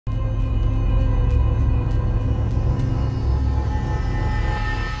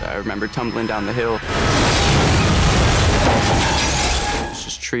remember tumbling down the hill. It's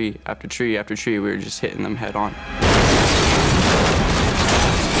just tree after tree after tree. We were just hitting them head on.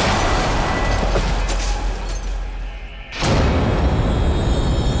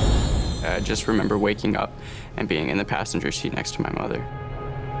 I just remember waking up and being in the passenger seat next to my mother.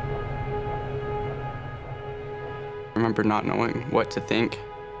 I remember not knowing what to think,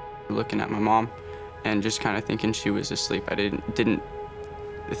 looking at my mom and just kind of thinking she was asleep. I didn't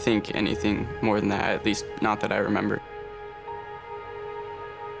think anything more than that, at least not that I remember.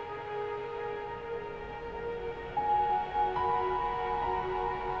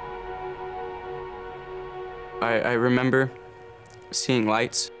 I remember seeing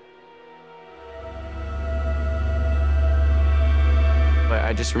lights. But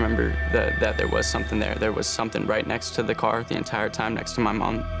I just remember that there was something there. There was something right next to the car the entire time, next to my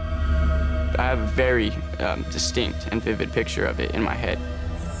mom. I have a very distinct and vivid picture of it in my head.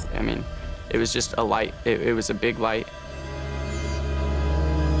 I mean, it was just a light. It was a big light.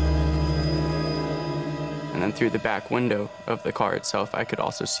 And then through the back window of the car itself, I could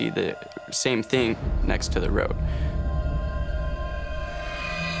also see the same thing next to the road.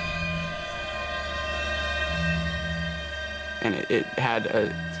 And it had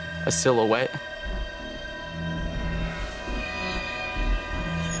a silhouette.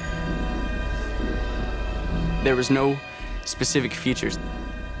 There was no specific features,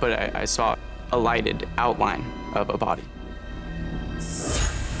 but I saw a lighted outline of a body.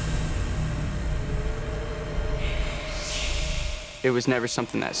 It was never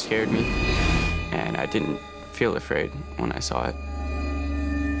something that scared me, and I didn't feel afraid when I saw it.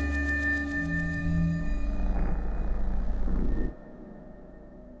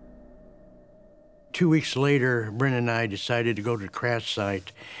 Two weeks later, Brenda and I decided to go to the crash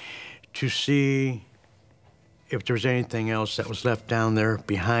site to see if there was anything else that was left down there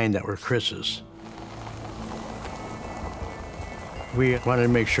behind that were Chris's. We wanted to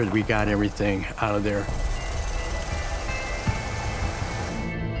make sure that we got everything out of there.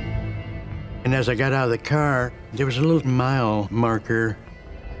 And as I got out of the car, there was a little mile marker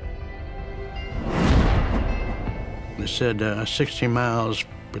that said 16 miles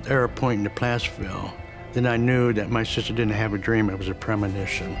with arrow pointing to Placerville. Then I knew that my sister didn't have a dream, it was a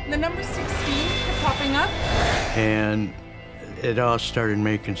premonition. The number 16 kept popping up. And it all started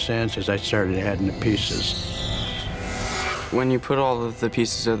making sense as I started adding the pieces. When you put all of the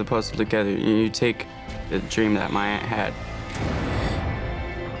pieces of the puzzle together, you take the dream that my aunt had,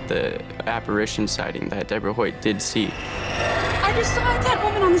 the apparition sighting that Deborah Hoyt did see. I just saw that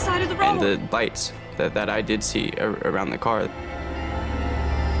woman on the side of the road. And the lights that I did see around the car.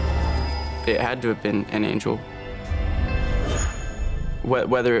 It had to have been an angel.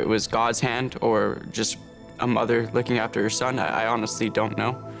 Whether it was God's hand or just a mother looking after her son, I honestly don't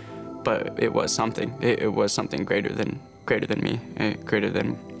know. But it was something. It was something greater than me, greater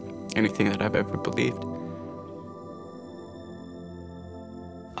than anything that I've ever believed.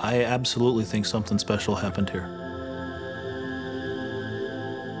 I absolutely think something special happened here.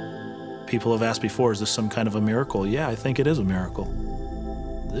 People have asked before, is this some kind of a miracle? Yeah, I think it is a miracle.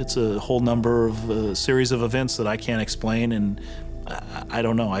 It's a whole number of series of events that I can't explain, and I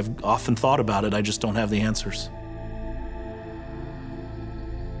don't know. I've often thought about it, I just don't have the answers.